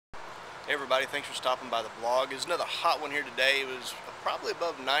Hey everybody, thanks for stopping by the blog. It's another hot one here today. It was probably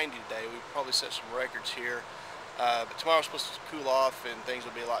above 90 today. We probably set some records here. But tomorrow's supposed to cool off and things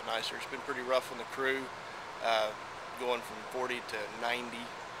will be a lot nicer. It's been pretty rough on the crew, going from 40 to 90.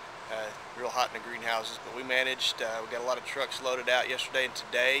 Real hot in the greenhouses, but we managed. We got a lot of trucks loaded out yesterday and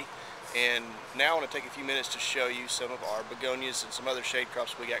today. And now I want to take a few minutes to show you some of our begonias and some other shade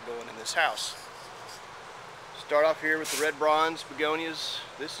crops we got going in this house. Start off here with the red bronze begonias.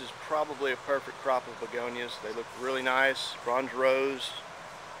 This is probably a perfect crop of begonias. They look really nice. Bronze rose,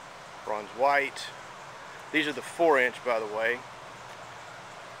 bronze white. These are the 4-inch, by the way.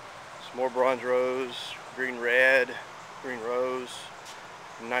 Some more bronze rose, green red, green rose.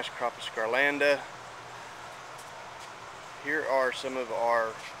 A nice crop of scarlanda. Here are some of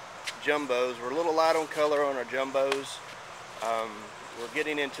our jumbos. We're a little light on color on our jumbos. We're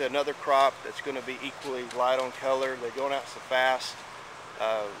getting into another crop that's going to be equally light on color. They're going out so fast.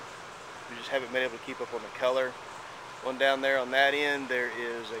 We just haven't been able to keep up on the color. One down there on that end, there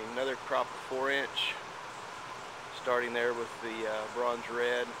is another crop of 4-inch. Starting there with the bronze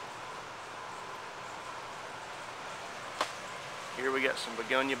red. Here we got some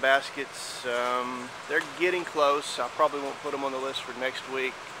begonia baskets. They're getting close. I probably won't put them on the list for next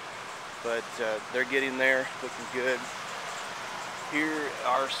week, but they're getting there, looking good. Here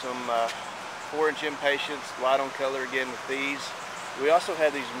are some 4-inch impatiens, light on color again with these. We also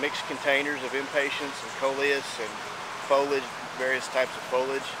have these mixed containers of impatiens and coleus and foliage, various types of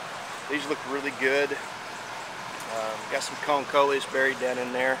foliage. These look really good. Got some cone coleus buried down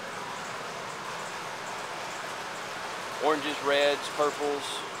in there. Oranges, reds, purples,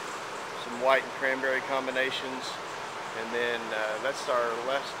 some white and cranberry combinations. And then that's our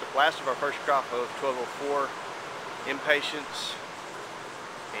last of our first crop of 1204 impatiens.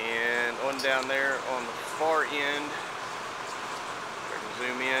 And on down there on the far end, if I can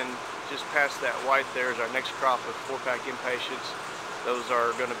zoom in, just past that white there is our next crop of 4-pack impatiens. Those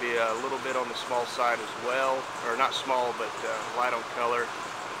are going to be a little bit on the small side as well, or not small, but light on color.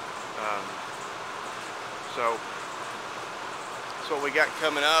 So that's what we got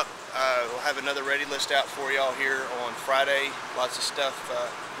coming up. We'll have another ready list out for y'all here on Friday. Lots of stuff,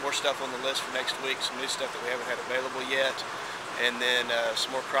 more stuff on the list for next week, some new stuff that we haven't had available yet. And then some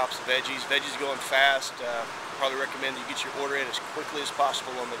more crops of veggies. Veggies going fast. Probably recommend that you get your order in as quickly as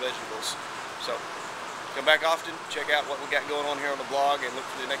possible on the vegetables. So come back often, check out what we got going on here on the blog, and look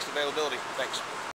for the next availability. Thanks.